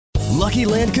Lucky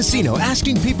Land Casino,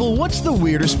 asking people, what's the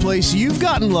weirdest place you've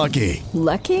gotten lucky?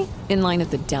 Lucky? In line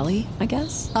at the deli, I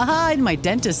guess? Aha, in my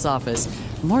dentist's office.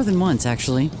 More than once,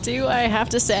 actually. Do I have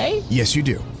to say? Yes, you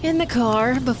do. In the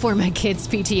car before my kids'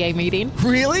 PTA meeting.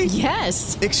 Really?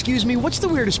 Yes. Excuse me, what's the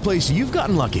weirdest place you've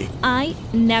gotten lucky? I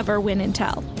never win and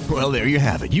tell. Well, there you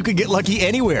have it. You can get lucky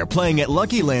anywhere, playing at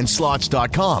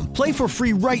LuckyLandSlots.com. Play for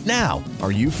free right now.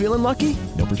 Are you feeling lucky?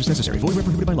 No purchase necessary. Void where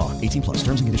prohibited by law. 18 plus.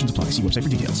 Terms and conditions apply. See website for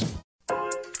details.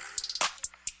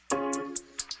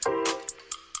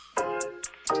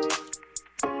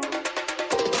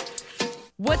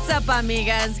 What's up,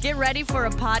 amigas? Get ready for a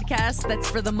podcast that's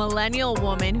for the millennial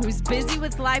woman who's busy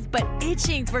with life but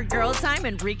itching for girl time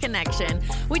and reconnection.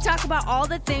 We talk about all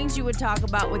the things you would talk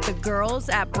about with the girls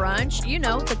at brunch. You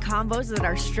know, the combos that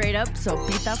are straight up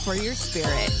sopita for your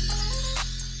spirit.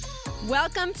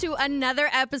 Welcome to another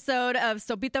episode of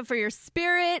Sopita for Your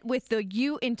Spirit with the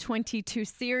You in 22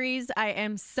 series. I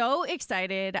am so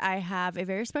excited. I have a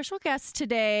very special guest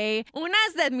today.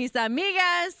 Unas de mis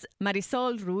amigas,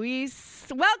 Marisol Ruiz.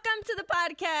 Welcome to the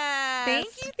podcast.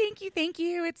 Thank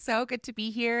you. It's so good to be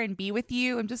here and be with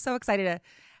you. I'm just so excited to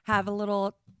have a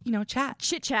little, chat.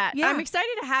 Chit chat. Yeah. I'm excited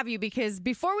to have you because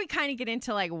before we kind of get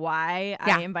into like why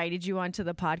I invited you onto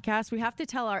the podcast, we have to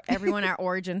tell everyone our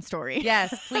origin story.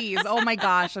 Yes, please. Oh my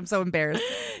gosh, I'm so embarrassed.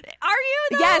 Are you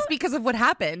though? Yes, because of what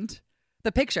happened.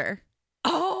 The picture.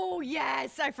 Oh,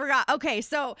 yes. I forgot. Okay,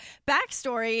 so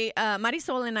backstory.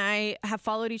 Marisol and I have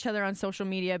followed each other on social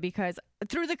media because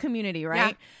through the community, right?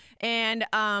 Yeah. And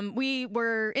we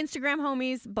were Instagram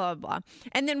homies, blah, blah, blah.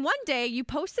 And then one day you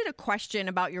posted a question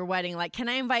about your wedding. Like, can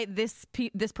I invite this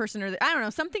person or I don't know,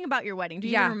 something about your wedding. Do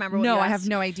you even remember what you asked? No, I have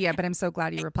no idea, but I'm so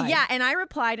glad you replied. Yeah, and I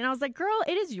replied and I was like, girl,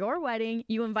 it is your wedding.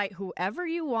 You invite whoever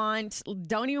you want.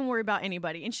 Don't even worry about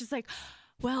anybody. And she's like,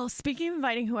 well, speaking of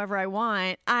inviting whoever I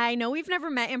want, I know we've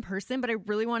never met in person, but I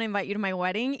really want to invite you to my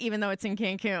wedding, even though it's in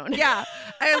Cancun. Yeah.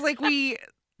 I was like, we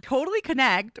totally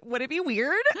connect. Would it be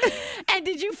weird? And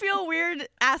did you feel weird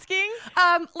asking?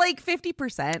 Like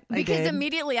 50%. Because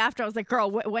immediately after I was like,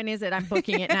 girl, when is it? I'm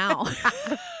booking it now.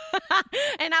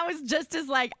 And I was just as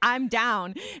like, I'm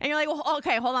down. And you're like, well,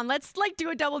 okay, hold on. Let's like do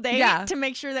a double date to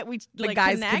make sure that we the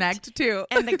guys connect too.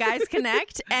 And the guys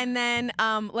connect. And then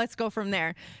let's go from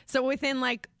there. So within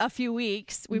like a few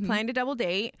weeks, we planned a double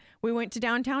date. We went to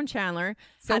downtown Chandler.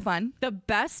 So fun. The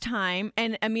best time.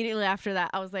 And immediately after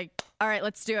that, I was like, all right,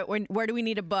 let's do it. Where do we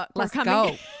need a book? Let's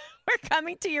go. We're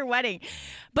coming to your wedding.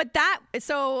 But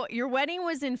so your wedding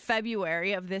was in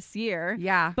February of this year.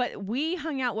 Yeah. But we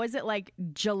hung out, was it like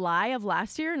July of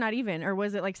last year? Not even. Or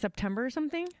was it like September or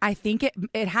something? I think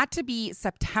it had to be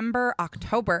September,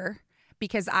 October,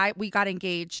 because we got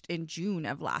engaged in June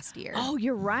of last year. Oh,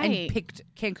 you're right. And picked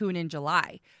Cancun in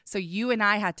July. So you and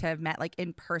I had to have met like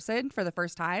in person for the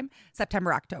first time,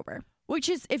 September, October. Which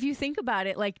is, if you think about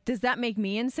it, like, does that make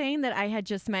me insane that I had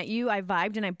just met you, I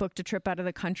vibed, and I booked a trip out of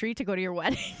the country to go to your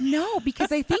wedding? No,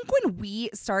 because I think when we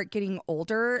start getting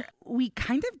older, we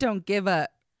kind of don't give a,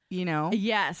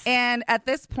 Yes. And at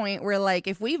this point, we're like,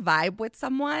 if we vibe with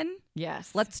someone,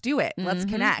 yes, let's do it. Let's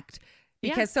connect.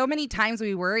 Because so many times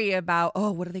we worry about,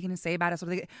 what are they going to say about us?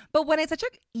 But when it's such an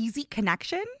easy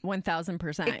connection,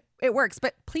 1000%. It works.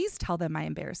 But please tell them my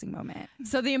embarrassing moment.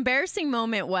 So the embarrassing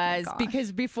moment was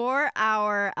because before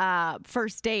our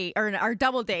first date or our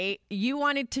double date, you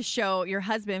wanted to show your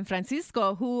husband,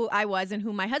 Francisco, who I was and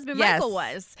who my husband, Michael,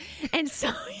 was. And so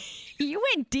you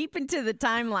went deep into the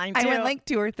timeline, too. I went like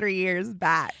 2 or 3 years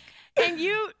back. And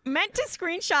you meant to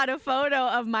screenshot a photo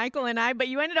of Michael and I, but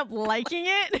you ended up liking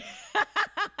it.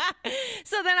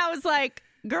 So then I was like,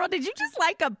 girl, did you just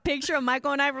like a picture of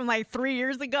Michael and I from like 3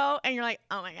 years ago? And you're like,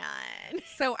 oh my God.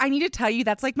 So I need to tell you,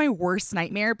 that's like my worst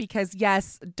nightmare because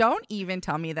yes, don't even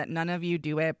tell me that none of you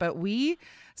do it, but we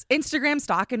Instagram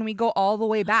stalk and we go all the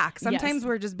way back. Sometimes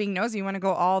we're just being nosy. You want to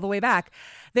go all the way back.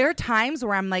 There are times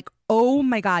where I'm like, oh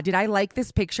my God, did I like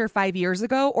this picture 5 years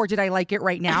ago or did I like it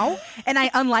right now? And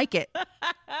I unlike it.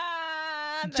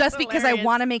 Just because I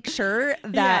want to make sure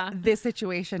that this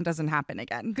situation doesn't happen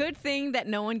again. Good thing that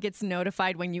no one gets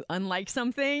notified when you unlike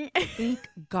something. Thank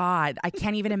God. I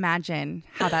can't even imagine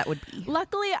how that would be.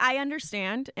 Luckily, I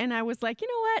understand. And I was like, you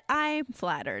know what? I'm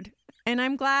flattered. And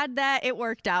I'm glad that it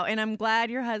worked out. And I'm glad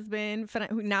your husband,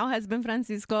 now husband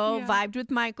Francisco, vibed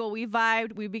with Michael. We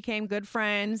vibed. We became good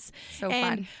friends. So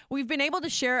and fun. We've been able to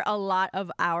share a lot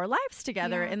of our lives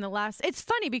together in the last. It's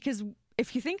funny because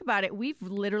if you think about it, we've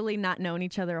literally not known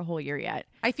each other a whole year yet.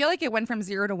 I feel like it went from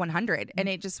 0 to 100, and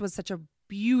it just was such a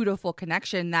beautiful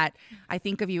connection that I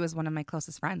think of you as one of my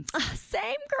closest friends.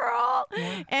 Same, girl.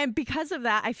 Yeah. And because of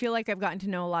that, I feel like I've gotten to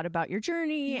know a lot about your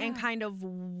journey and kind of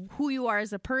who you are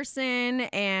as a person,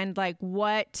 and like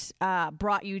what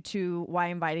brought you to why I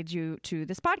invited you to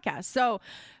this podcast. So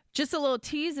just a little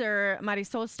teaser,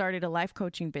 Marisol started a life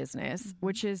coaching business,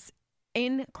 which is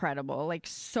incredible. Like,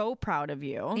 so proud of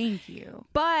you. Thank you.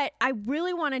 But I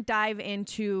really want to dive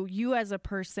into you as a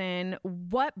person.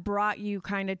 What brought you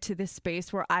kind of to this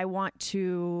space where I want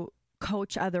to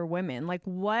coach other women? Like,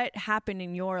 what happened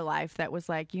in your life that was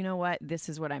like, you know what, this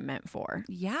is what I'm meant for?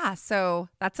 Yeah. So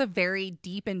that's a very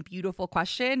deep and beautiful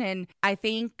question. And I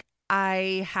think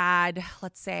I had,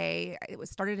 let's say, it was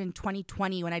started in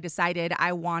 2020 when I decided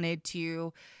I wanted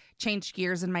to change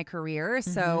gears in my career.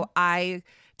 So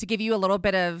to give you a little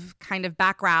bit of kind of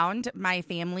background, my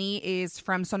family is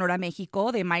from Sonora,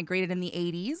 Mexico. They migrated in the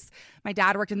 80s. My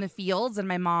dad worked in the fields and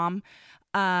my mom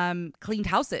cleaned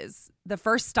houses. The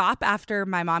first stop after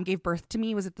my mom gave birth to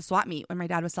me was at the swap meet when my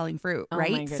dad was selling fruit,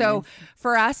 right? So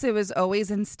for us, it was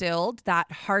always instilled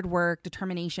that hard work,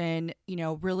 determination, you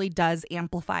know, really does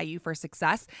amplify you for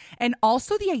success. And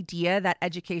also the idea that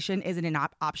education isn't an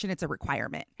option, it's a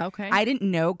requirement. Okay. I didn't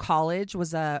know college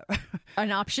was an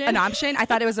option. An option. I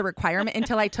thought it was a requirement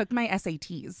until I took my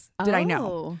SATs. Did I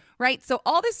know? Right. So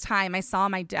all this time I saw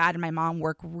my dad and my mom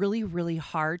work really, really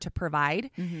hard to provide.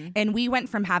 And we went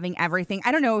from having everything.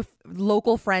 I don't know if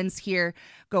local friends here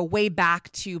go way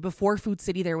back to before Food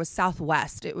City. There was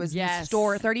Southwest. It was the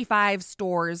store, 35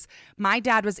 stores. My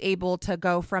dad was able to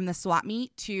go from the swap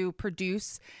meet to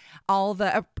produce all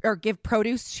the or give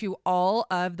produce to all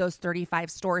of those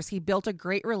 35 stores. He built a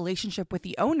great relationship with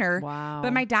the owner. Wow.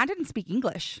 But my dad didn't speak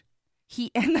English. He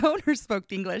and the owner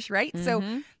spoke English, right? So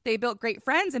they built great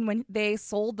friends. And when they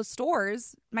sold the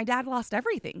stores, my dad lost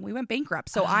everything. We went bankrupt.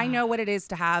 So I know what it is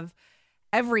to have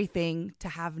everything to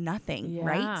have nothing,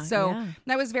 right? So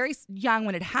I was very young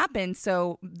when it happened.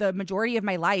 So the majority of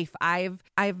my life, I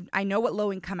know what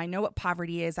low income, I know what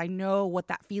poverty is. I know what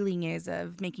that feeling is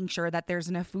of making sure that there's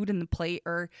enough food in the plate,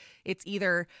 or it's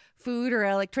either food or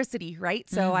electricity, right?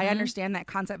 So I understand that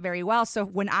concept very well. So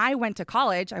when I went to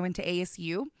college, I went to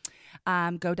ASU.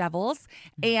 Go Devils.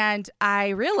 And I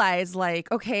realized, like,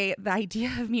 okay, the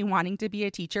idea of me wanting to be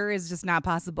a teacher is just not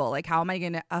possible. Like, how am I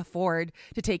going to afford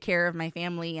to take care of my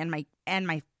family and my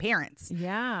parents?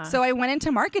 Yeah. So I went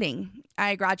into marketing.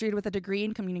 I graduated with a degree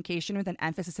in communication with an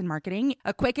emphasis in marketing,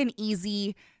 a quick and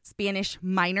easy Spanish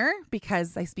minor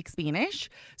because I speak Spanish.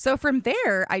 So from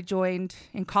there, I joined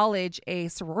in college a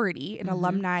sorority, a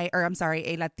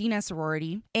Latina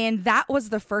sorority. And that was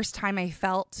the first time I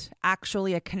felt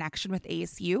actually a connection with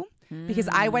ASU. Because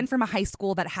I went from a high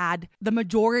school that had the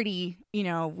majority, you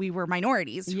know, we were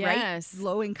minorities, right?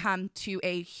 Low income, to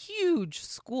a huge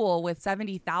school with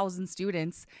 70,000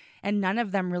 students, and none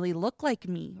of them really looked like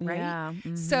me, right? Yeah.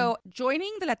 So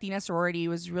joining the Latina sorority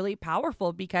was really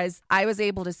powerful because I was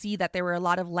able to see that there were a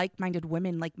lot of like-minded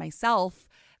women like myself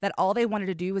that all they wanted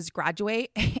to do was graduate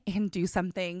and do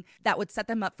something that would set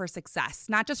them up for success,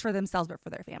 not just for themselves, but for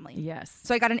their family. Yes.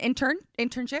 So I got an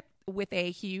internship with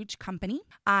a huge company.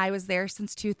 I was there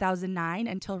since 2009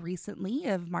 until recently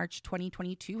of March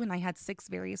 2022, and I had 6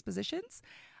 various positions.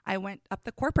 I went up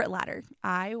the corporate ladder.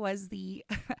 I was the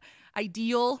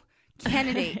ideal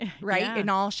candidate, right? In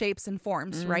all shapes and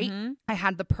forms, right? I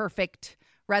had the perfect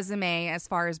resume as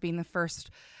far as being the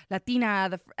first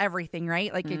Latina, everything,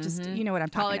 right? Like it just, you know what I'm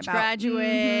talking about. College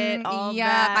graduate, all yeah,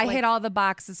 that. I hit all the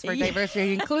boxes for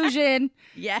diversity and inclusion.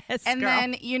 Yes, and girl.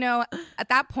 then, you know, at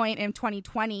that point in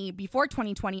 2020, before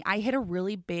 2020, I hit a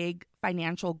really big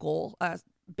financial goal,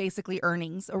 basically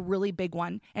earnings, a really big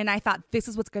one. And I thought, this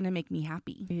is what's going to make me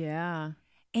happy. Yeah.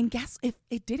 And guess if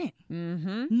it didn't.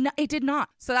 No, it did not.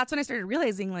 So that's when I started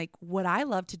realizing, like, what I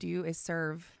love to do is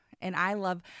serve. And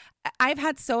I've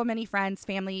had so many friends,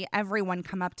 family, everyone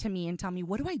come up to me and tell me,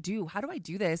 what do I do? How do I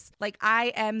do this? Like,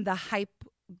 I am the hype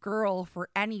girl for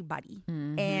anybody.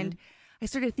 And I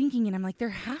started thinking, and I'm like, there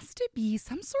has to be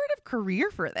some sort of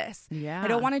career for this. Yeah. I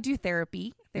don't want to do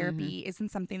therapy. Therapy isn't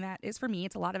something that is for me.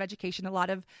 It's a lot of education,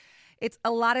 it's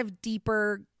a lot of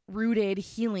deeper rooted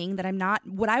healing that I'm not.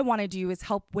 What I want to do is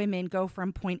help women go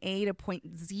from point A to point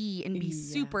Z and be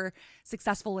super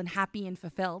successful and happy and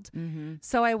fulfilled.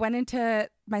 So I went into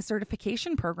my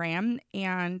certification program,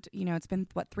 and you know, it's been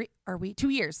 2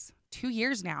 years. 2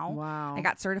 years now. Wow. I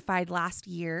got certified last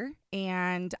year,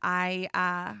 and I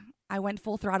went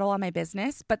full throttle on my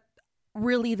business. But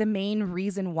really the main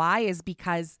reason why is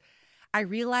because I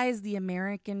realized the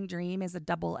American dream is a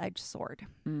double-edged sword.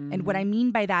 And what I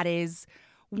mean by that is,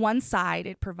 one side,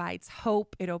 it provides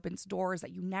hope. It opens doors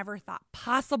that you never thought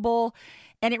possible.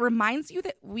 And it reminds you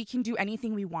that we can do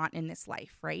anything we want in this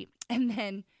life, right? And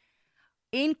then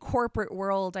in corporate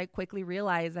world, I quickly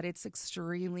realized that it's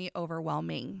extremely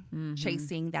overwhelming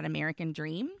chasing that American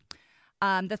dream.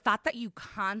 The thought that you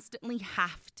constantly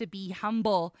have to be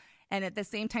humble and at the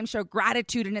same time show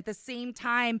gratitude and at the same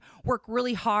time work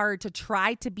really hard to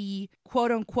try to be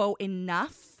quote unquote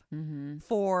enough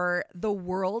for the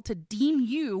world to deem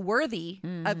you worthy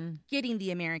of getting the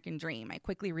American dream. I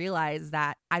quickly realized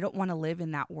that I don't want to live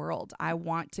in that world. I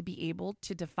want to be able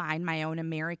to define my own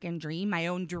American dream, my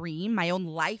own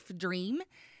life dream.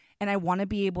 And I want to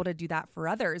be able to do that for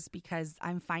others because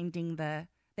I'm finding the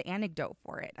antidote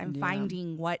for it. I'm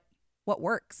finding what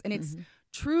works. And it's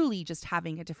truly just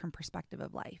having a different perspective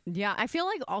of life. Yeah, I feel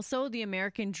like also the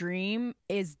American dream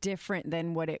is different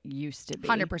than what it used to be.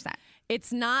 100%.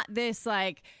 It's not this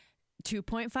like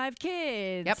 2.5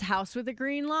 kids, house with a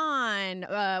green lawn,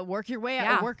 work your way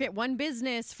out, work at one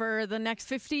business for the next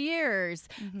 50 years.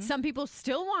 Some people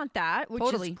still want that,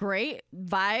 which is great.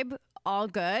 Vibe, all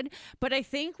good. But I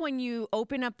think when you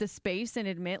open up the space and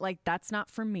admit like that's not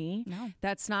for me,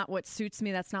 that's not what suits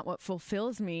me, that's not what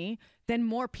fulfills me, then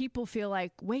more people feel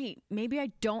like, wait, maybe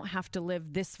I don't have to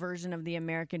live this version of the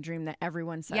American dream that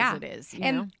everyone says it is.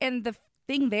 You know? And the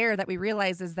thing there that we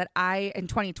realize is that in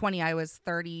 2020, I was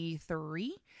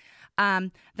 33.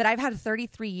 That I've had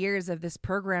 33 years of this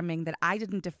programming that I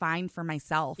didn't define for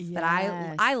myself, that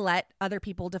I let other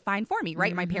people define for me,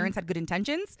 right? My parents had good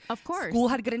intentions. Of course. School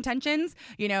had good intentions.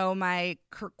 You know, my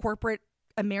corporate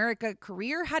America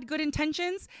career had good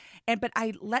intentions. But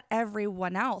I let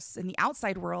everyone else in the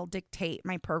outside world dictate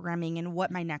my programming and what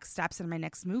my next steps and my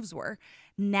next moves were.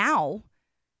 Now,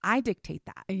 I dictate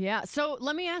that. Yeah. So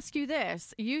let me ask you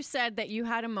this. You said that you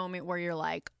had a moment where you're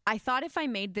like, I thought if I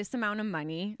made this amount of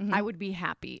money, I would be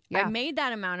happy. I made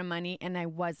that amount of money and I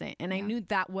wasn't. And I knew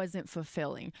that wasn't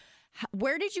fulfilling.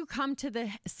 Where did you come to the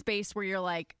space where you're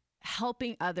like,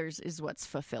 helping others is what's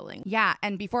fulfilling? Yeah.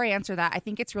 And before I answer that, I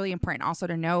think it's really important also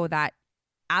to know that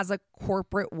as a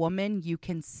corporate woman, you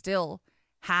can still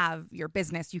have your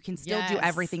business. You can still do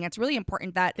everything. It's really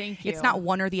important that it's not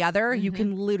one or the other. You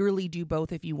can literally do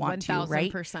both if you want to,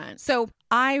 right? 1000%. So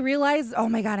I realized, oh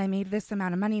my God, I made this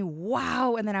amount of money.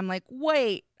 Wow. And then I'm like,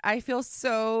 wait, I feel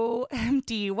so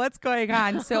empty. What's going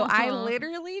on? So I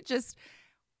literally just...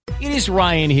 It is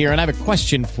Ryan here, and I have a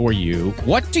question for you.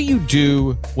 What do you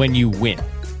do when you win?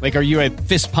 Like, are you a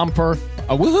fist pumper,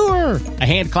 a woohooer, a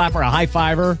hand clapper, a high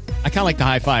fiver? I kind of like the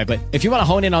high five, but if you want to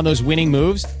hone in on those winning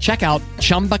moves, check out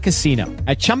Chumba Casino.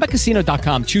 At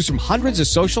ChumbaCasino.com, choose from hundreds of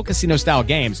social casino-style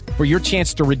games for your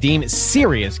chance to redeem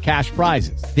serious cash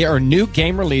prizes. There are new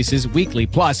game releases weekly,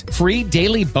 plus free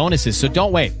daily bonuses. So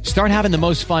don't wait. Start having the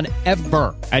most fun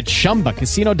ever at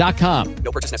ChumbaCasino.com.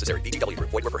 No purchase necessary. VGW Group.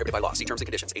 Void where prohibited by law. See terms and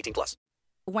conditions. 18+.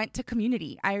 Went to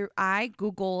community. I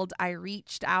Googled, I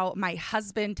reached out. My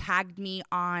husband tagged me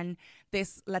on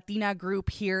this Latina group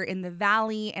here in the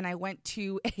Valley, and I went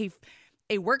to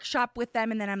a workshop with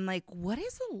them. And then I'm like, what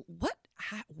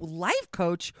life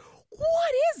coach?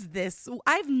 What is this?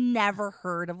 I've never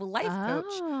heard of a life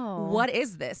coach. What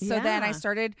is this? So then I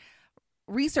started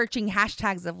researching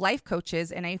hashtags of life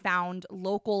coaches, and I found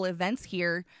local events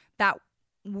here that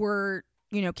were,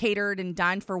 catered and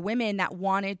done for women that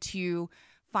wanted to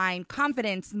find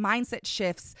confidence, mindset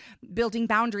shifts, building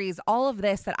boundaries, all of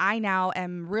this that I now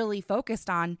am really focused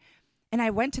on. And I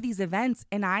went to these events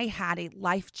and I had a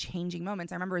life-changing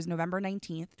moment. I remember it was November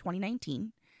 19th,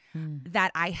 2019,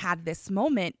 that I had this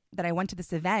moment that I went to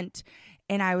this event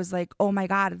and I was like, oh my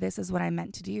God, this is what I'm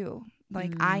meant to do.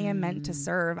 Like, I am meant to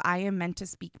serve. I am meant to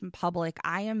speak in public.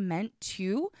 I am meant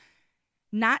to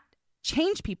not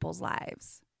change people's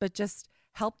lives, but just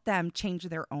help them change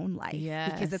their own life.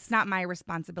 Because it's not my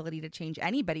responsibility to change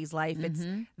anybody's life. It's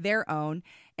their own.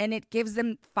 And it gives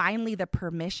them finally the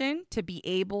permission to be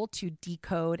able to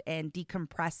decode and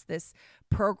decompress this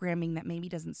programming that maybe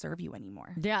doesn't serve you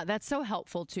anymore. Yeah, that's so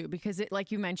helpful too, because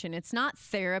like you mentioned, it's not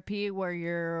therapy where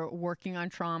you're working on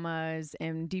traumas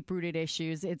and deep-rooted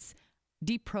issues. It's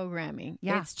deprogramming.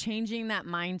 It's changing that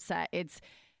mindset. It's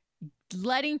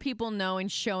letting people know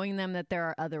and showing them that there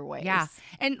are other ways. Yeah.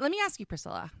 And let me ask you,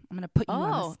 Priscilla, I'm going to put you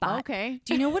on the spot. Okay.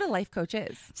 Do you know what a life coach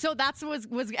is? So that's was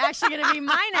actually going to be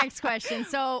my next question.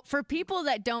 So for people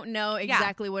that don't know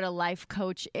exactly what a life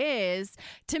coach is,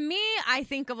 to me, I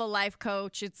think of a life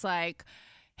coach, it's like,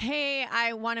 hey,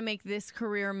 I want to make this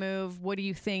career move. What do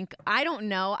you think? I don't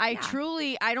know. I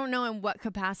don't know in what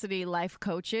capacity life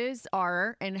coaches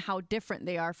are and how different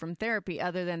they are from therapy,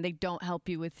 other than they don't help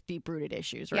you with deep-rooted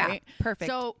issues, right? Yeah, perfect.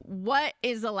 So what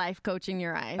is a life coach in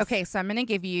your eyes? Okay, so I'm going to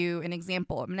give you an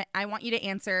example. I want you to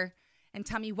answer and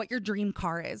tell me what your dream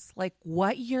car is. Like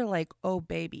what you're like, oh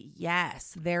baby,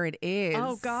 yes, there it is.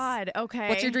 Oh God, okay.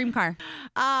 What's your dream car?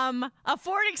 A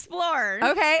Ford Explorer.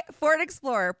 Okay, Ford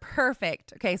Explorer,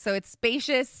 perfect. Okay, so it's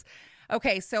spacious.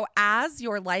 Okay, so as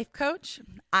your life coach,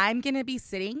 I'm going to be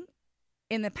sitting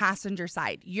in the passenger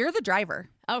side. You're the driver.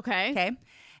 Okay. Okay.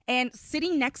 And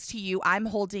sitting next to you, I'm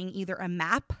holding either a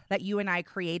map that you and I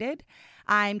created.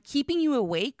 I'm keeping you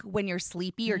awake when you're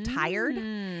sleepy or tired.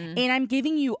 And I'm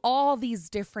giving you all these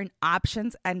different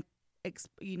options and,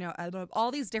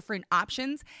 all these different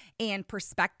options and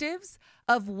perspectives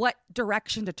of what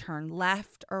direction to turn,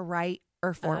 left or right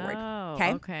or forward. Oh,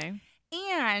 okay.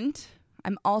 And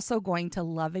I'm also going to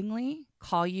lovingly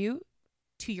call you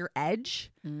to your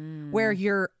edge where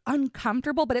you're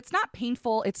uncomfortable, but it's not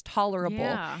painful, it's tolerable.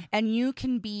 Yeah. And you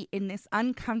can be in this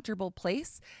uncomfortable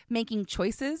place making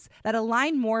choices that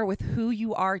align more with who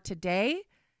you are today,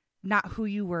 not who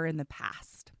you were in the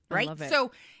past. Right? I love it.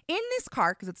 So in this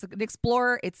car, because it's an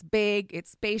Explorer, it's big,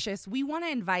 it's spacious, we want to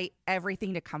invite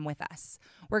everything to come with us.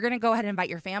 We're going to go ahead and invite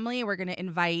your family. We're going to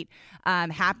invite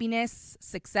happiness,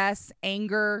 success,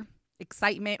 anger,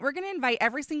 excitement. We're going to invite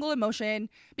every single emotion,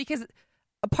 because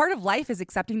a part of life is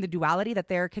accepting the duality that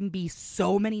there can be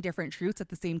so many different truths at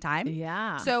the same time.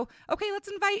 Yeah. So, okay, let's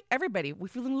invite everybody. We're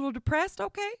feeling a little depressed.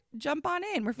 Okay, jump on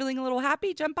in. We're feeling a little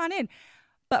happy. Jump on in.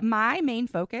 But my main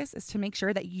focus is to make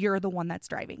sure that you're the one that's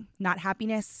driving, not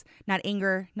happiness, not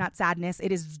anger, not sadness.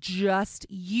 It is just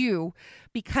you,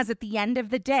 because at the end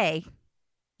of the day,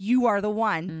 you are the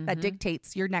one that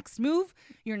dictates your next move,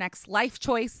 your next life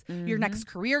choice, your next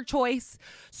career choice.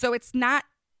 So it's not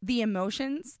the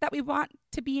emotions that we want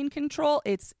to be in control.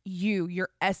 It's you, your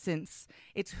essence.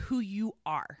 It's who you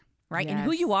are, right? Yes. And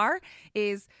who you are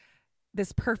is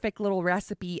this perfect little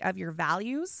recipe of your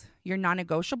values, your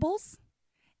non-negotiables,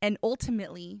 and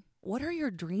ultimately, what are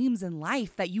your dreams in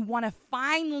life that you want to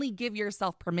finally give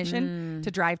yourself permission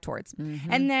to drive towards?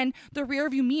 And then the rear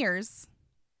view mirrors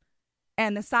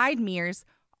and the side mirrors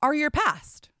are your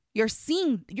past. You're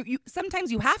seeing,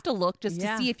 sometimes you have to look just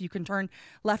to see if you can turn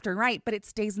left or right, but it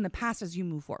stays in the past as you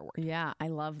move forward. Yeah, I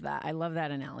love that. I love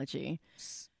that analogy.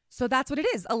 So that's what it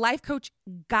is. A life coach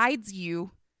guides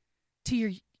you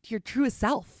to your truest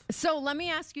self. So let me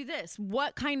ask you this.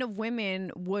 What kind of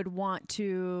women would want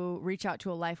to reach out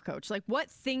to a life coach? Like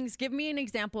what things, give me an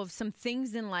example of some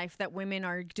things in life that women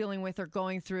are dealing with or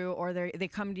going through, or they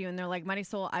come to you and they're like,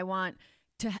 Marisol, I want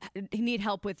to need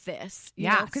help with this.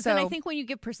 Because then I think when you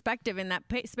give perspective in that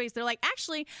space, they're like,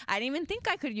 actually, I didn't even think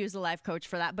I could use a life coach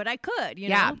for that, but I could, you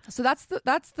know? So that's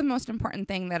the most important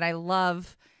thing that I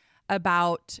love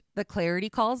about the clarity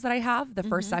calls that I have. The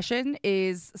first session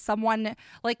is someone,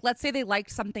 like, let's say they liked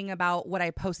something about what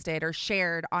I posted or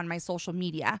shared on my social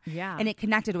media, and it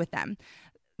connected with them.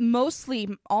 Most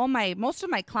of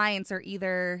my clients are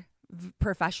either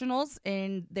professionals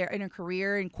in a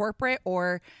career in corporate,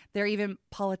 or they're even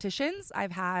politicians.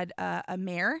 I've had a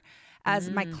mayor as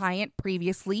my client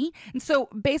previously. And so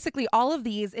basically all of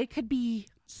these, it could be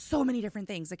so many different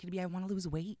things. It could be, I want to lose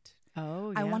weight.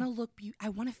 Oh, yeah. I want to I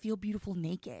want to feel beautiful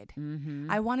naked.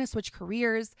 I want to switch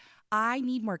careers. I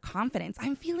need more confidence.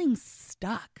 I'm feeling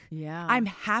stuck. Yeah. I'm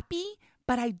happy,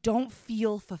 but I don't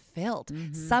feel fulfilled.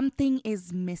 Something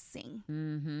is missing.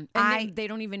 And they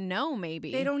don't even know,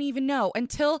 maybe. They don't even know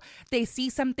until they see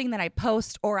something that I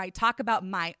post, or I talk about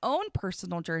my own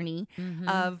personal journey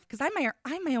of, because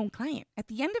I'm my own client. At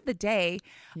the end of the day,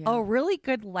 a really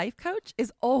good life coach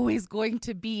is always going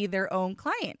to be their own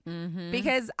client,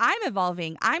 because I'm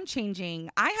evolving, I'm changing,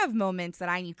 I have moments that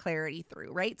I need clarity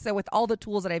through, right? So with all the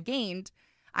tools that I've gained,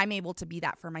 I'm able to be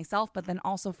that for myself, but then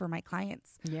also for my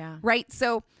clients. Yeah. Right.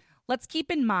 So let's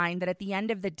keep in mind that at the end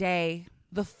of the day,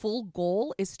 the full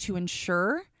goal is to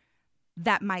ensure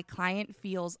that my client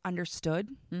feels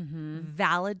understood,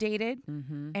 validated,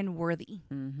 and worthy.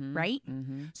 Right.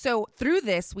 So through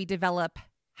this, we develop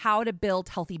how to build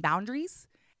healthy boundaries,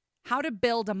 how to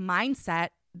build a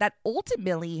mindset that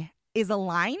ultimately is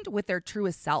aligned with their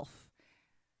truest self.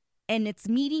 And it's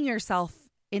meeting yourself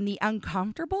in the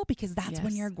uncomfortable, because that's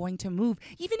when you're going to move.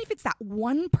 Even if it's that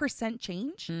 1%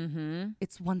 change,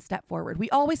 it's one step forward. We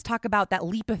always talk about that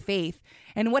leap of faith.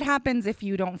 And what happens if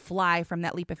you don't fly from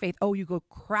that leap of faith? Oh, you go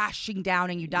crashing down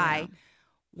and you die.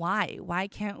 Why? Why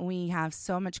can't we have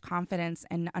so much confidence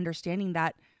and understanding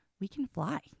that we can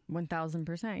fly?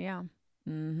 1000%. Yeah.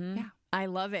 Yeah. I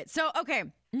love it. So, okay.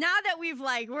 Now that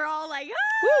we're all like,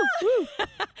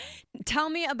 Tell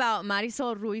me about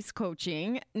Marisol Ruiz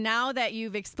Coaching. Now that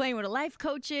you've explained what a life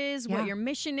coach is, what your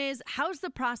mission is, how's the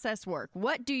process work?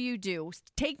 What do you do?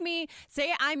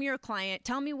 Say I'm your client.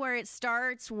 Tell me where it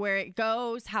starts, where it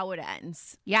goes, how it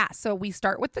ends. Yeah, so we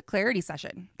start with the clarity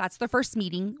session. That's the first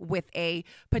meeting with a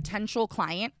potential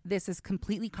client. This is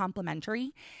completely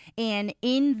complimentary. And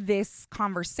in this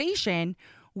conversation,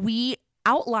 we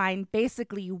outline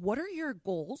basically what are your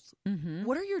goals,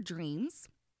 what are your dreams.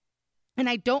 And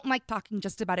I don't like talking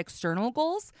just about external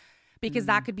goals because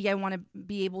that could be I want to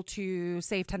be able to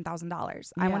save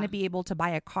 $10,000. I want to be able to buy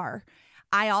a car.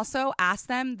 I also ask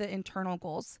them the internal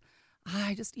goals.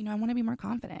 I just, I want to be more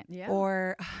confident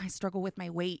or I struggle with my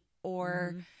weight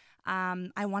or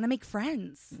I want to make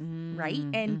friends, right?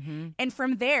 And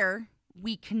from there,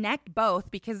 we connect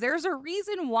both because there's a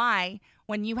reason why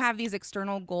when you have these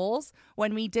external goals,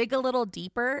 when we dig a little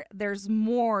deeper, there's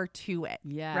more to it,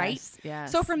 right?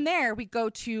 Yes. So from there, we go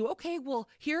to, okay, well,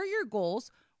 here are your goals.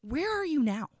 Where are you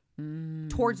now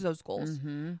towards those goals?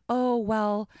 Oh,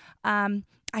 well, I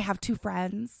have 2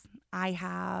 friends. I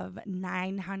have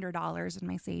 $900 in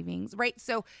my savings, right?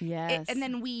 So, and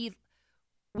then we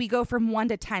go from 1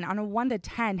 to 10. On a 1 to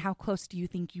 10, how close do you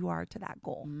think you are to that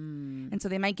goal? And so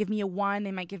they might give me a 1,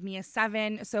 they might give me a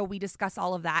 7. So we discuss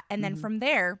all of that. And then from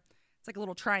there, it's like a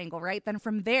little triangle, right? Then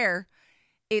from there,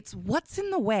 it's what's in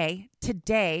the way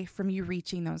today from you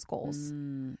reaching those goals?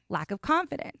 Lack of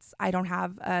confidence. I don't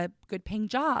have a good paying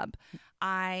job.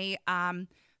 I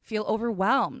feel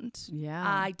overwhelmed.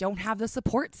 I don't have the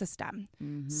support system.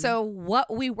 So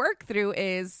what we work through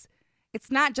is it's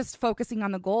not just focusing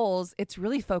on the goals. It's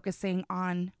really focusing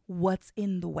on what's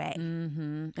in the way.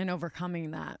 And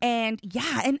overcoming that. And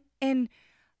and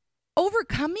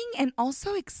overcoming and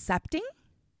also accepting.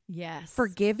 Yes.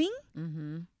 Forgiving.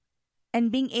 And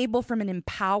being able from an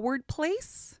empowered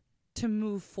place to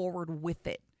move forward with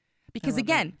it. Because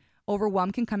again,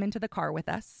 overwhelm can come into the car with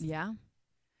us. Yeah.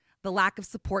 The lack of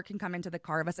support can come into the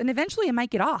car of us. And eventually it might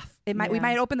get off. We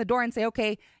might open the door and say,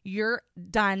 okay, you're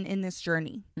done in this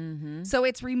journey. So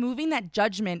it's removing that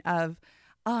judgment of,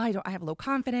 I have low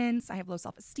confidence. I have low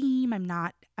self-esteem. I'm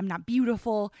not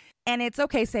beautiful. And it's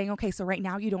okay saying, okay, so right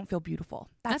now you don't feel beautiful.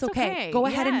 That's okay. Go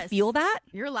ahead and feel that.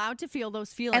 You're allowed to feel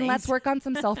those feelings. And let's work on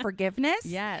some self-forgiveness.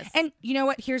 Yes. And you know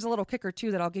what? Here's a little kicker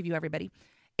too that I'll give you, everybody.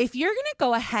 If you're going to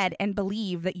go ahead and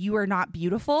believe that you are not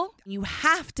beautiful, you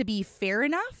have to be fair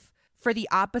enough for the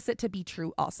opposite to be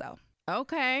true also.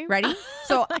 Okay. Ready?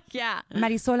 So,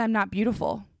 Marisol, I'm not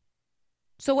beautiful.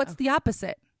 So what's the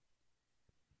opposite?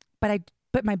 But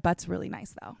my butt's really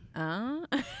nice though.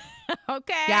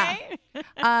 Okay. Yeah.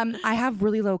 I have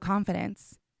really low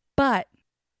confidence, but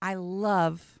I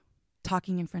love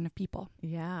talking in front of people.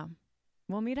 Yeah.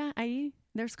 Well, mira, ahí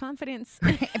there's confidence.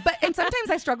 And sometimes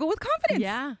I struggle with confidence.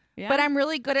 Yeah. But I'm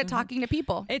really good at talking to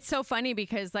people. It's so funny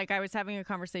because I was having a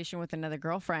conversation with another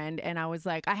girlfriend and I was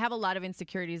like, I have a lot of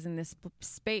insecurities in this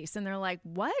space. And they're like,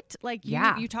 what?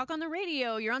 You talk on the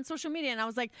radio, you're on social media. And I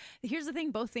was like, here's the thing.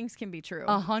 Both things can be true.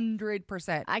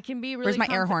 100%. I can be really Where's my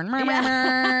air horn?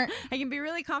 I can be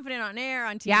really confident on air,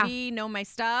 on TV, know my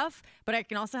stuff. But I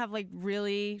can also have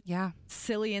really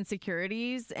silly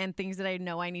insecurities and things that I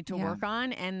know I need to work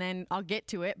on. And then I'll get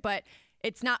to it. But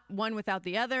it's not one without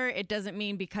the other. It doesn't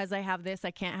mean because I have this,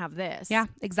 I can't have this. Yeah,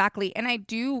 exactly. And I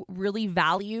do really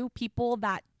value people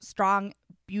that strong,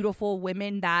 beautiful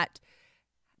women that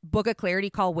book a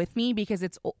clarity call with me because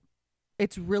it's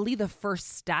really the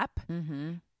first step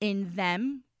in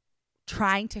them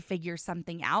trying to figure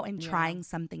something out and trying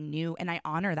something new. And I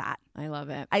honor that. I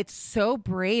love it. It's so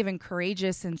brave and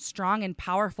courageous and strong and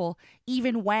powerful,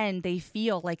 even when they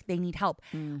feel like they need help.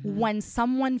 When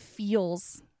someone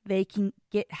feels they can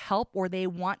get help or they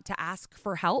want to ask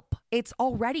for help, it's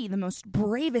already the most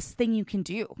bravest thing you can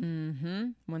do.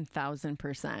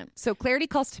 1000%. So clarity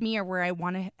calls to me are where I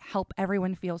want to help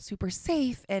everyone feel super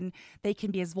safe and they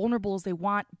can be as vulnerable as they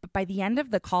want. But by the end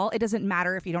of the call, it doesn't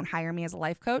matter if you don't hire me as a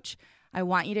life coach. I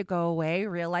want you to go away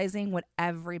realizing what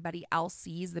everybody else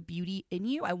sees, the beauty in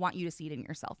you. I want you to see it in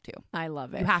yourself too. I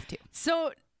love it. You have to.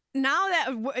 So now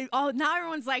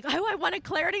everyone's like, oh, I want a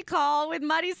clarity call with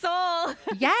Marisol.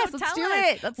 Yes, so let's do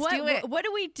it. Let's do it. What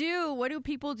do we do? What do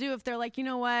people do if they're like, you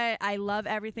know what? I love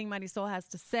everything Marisol has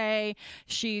to say.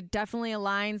 She definitely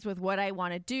aligns with what I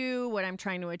want to do, what I'm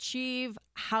trying to achieve.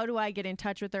 How do I get in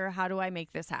touch with her? How do I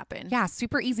make this happen? Yeah,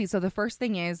 super easy. So the first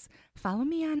thing is follow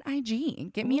me on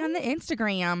IG. Get me on the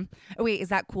Instagram. Oh, wait, is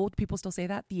that cool? Do people still say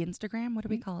that? The Instagram? What do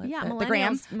we call it? Yeah, the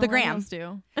gram. The gram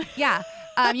do. Yeah.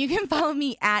 You can follow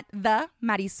me at at the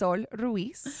Marisol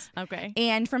Ruiz. Okay.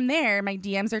 And from there, my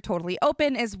DMs are totally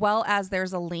open, as well as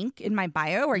there's a link in my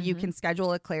bio where you can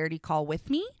schedule a clarity call with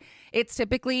me. It's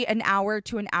typically an hour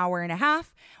to an hour and a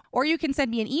half, or you can send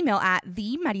me an email at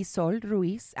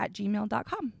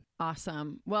themarisolruiz@gmail.com.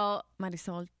 Awesome. Well,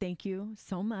 Marisol, thank you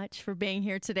so much for being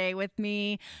here today with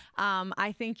me.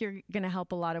 I think you're going to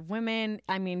help a lot of women.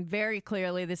 I mean, very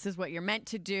clearly, this is what you're meant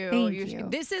to do. Thank you.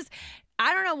 This is,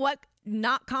 I don't know what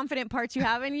not confident parts you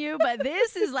have in you, but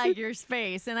this is like your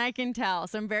space, and I can tell.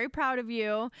 So I'm very proud of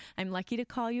you. I'm lucky to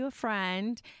call you a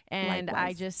friend, and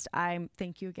Likewise. I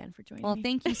thank you again for joining me. Well,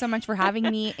 thank you so much for having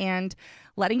me and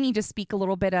letting me just speak a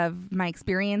little bit of my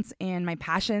experience and my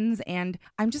passions. And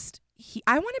I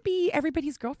want to be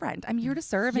everybody's girlfriend. I'm here to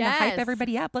serve and to hype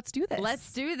everybody up. Let's do this.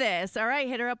 Let's do this. All right.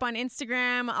 Hit her up on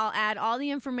Instagram. I'll add all the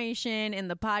information in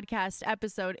the podcast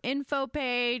episode info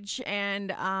page.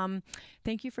 And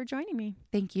thank you for joining me.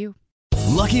 Thank you.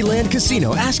 Lucky Land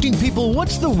Casino, asking people,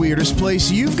 what's the weirdest place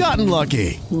you've gotten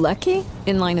lucky? Lucky?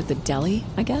 In line at the deli,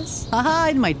 I guess? Aha,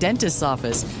 in my dentist's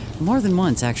office. More than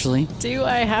once, actually. Do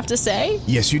I have to say?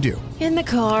 Yes, you do. In the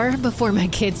car before my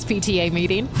kids' PTA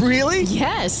meeting. Really?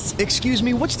 Yes. Excuse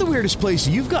me, what's the weirdest place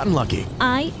you've gotten lucky?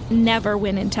 I never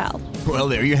win and tell. Well,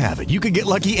 there you have it. You can get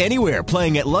lucky anywhere,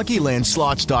 playing at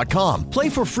LuckyLandSlots.com. Play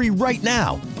for free right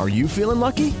now. Are you feeling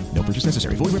lucky? No purchase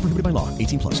necessary. Void where prohibited by law.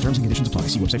 18+. Terms and conditions apply.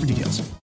 See website for details.